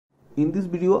In this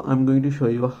video I'm going to show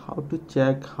you how to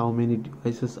check how many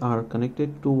devices are connected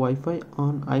to Wi-Fi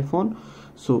on iPhone.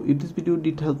 So if this video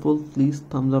did helpful, please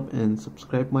thumbs up and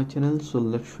subscribe my channel. So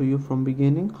let's show you from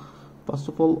beginning. First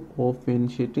of all, open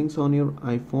settings on your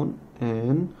iPhone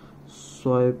and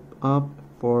swipe up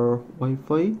for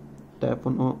Wi-Fi. Tap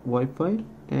on Wi-Fi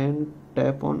and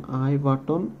tap on I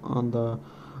button on the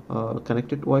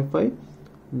connected Wi-Fi.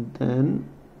 Then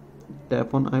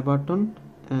tap on I button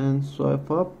and swipe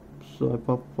up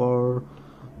for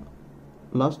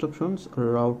last options,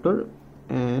 router,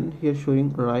 and here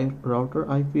showing router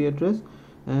IP address,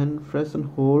 and press and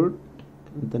hold,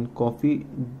 then copy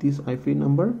this IP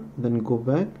number, then go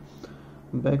back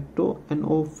to and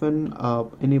open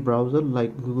up any browser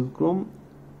like Google Chrome,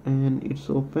 and it's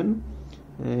open,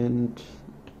 and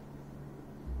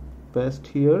paste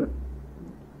here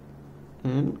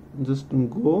and just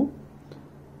go.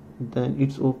 Then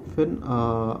it's open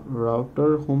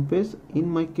router homepage. In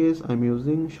my case I'm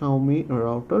using Xiaomi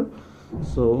router,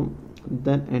 so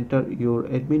then enter your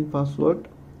admin password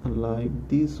like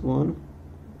this one,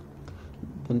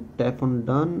 then tap on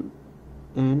done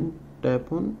and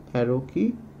tap on arrow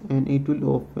key, and it will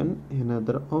open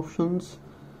another options.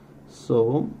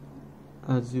 So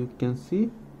as you can see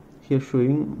here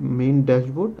showing main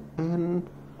dashboard, and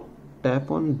tap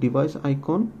on device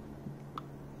icon,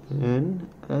 and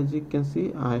as you can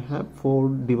see I have 4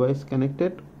 devices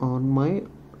connected on my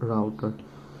router.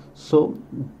 So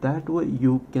that way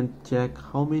you can check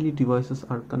how many devices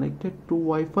are connected to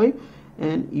Wi-Fi,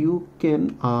 and you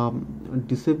can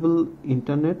disable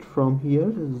internet from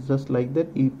here just like that.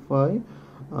 If I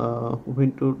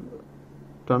want to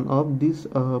turn off this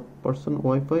person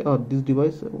Wi-Fi or this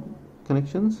device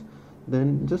connections,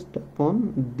 then just tap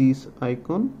on this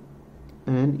icon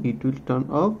and it will turn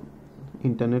off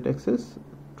internet access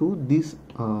to this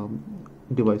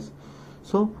device.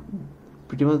 So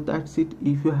pretty much that's it.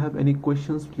 If you have any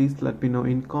questions, please let me know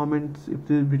in comments. If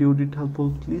this video did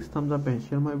helpful, please thumbs up and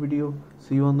share my video.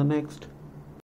 See you on the next.